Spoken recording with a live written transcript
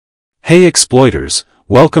Hey exploiters,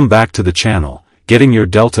 welcome back to the channel. Getting your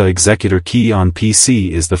Delta Executor key on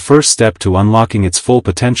PC is the first step to unlocking its full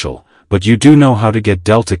potential, but you do know how to get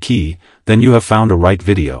Delta key, then you have found a right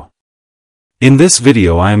video. In this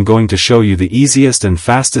video I am going to show you the easiest and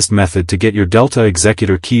fastest method to get your Delta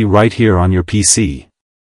Executor key right here on your PC.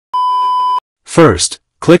 First,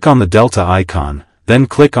 click on the Delta icon, then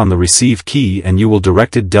click on the Receive key and you will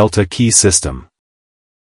directed Delta key system.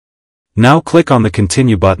 Now click on the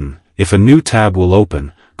Continue button. If a new tab will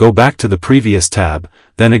open, go back to the previous tab,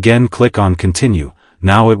 then again click on Continue.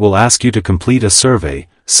 Now it will ask you to complete a survey.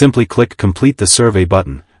 Simply click Complete the Survey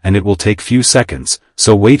button, and it will take few seconds,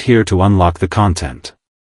 so wait here to unlock the content.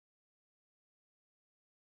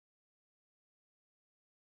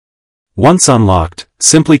 Once unlocked,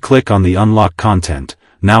 simply click on the Unlock Content.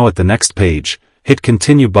 Now at the next page, hit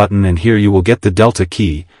Continue button and here you will get the Delta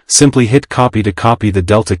key. Simply hit Copy to copy the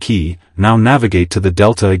Delta key. Now navigate to the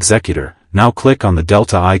Delta Executor. Now click on the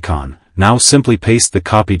Delta icon. Now simply paste the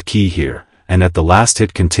copied key here, and at the last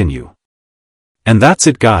hit Continue. And that's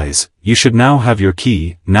it guys, you should now have your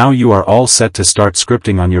key. Now you are all set to start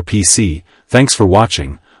scripting on your PC. Thanks for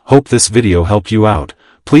watching, hope this video helped you out.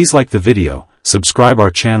 Please like the video, subscribe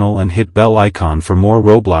our channel and hit bell icon for more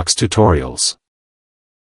Roblox tutorials.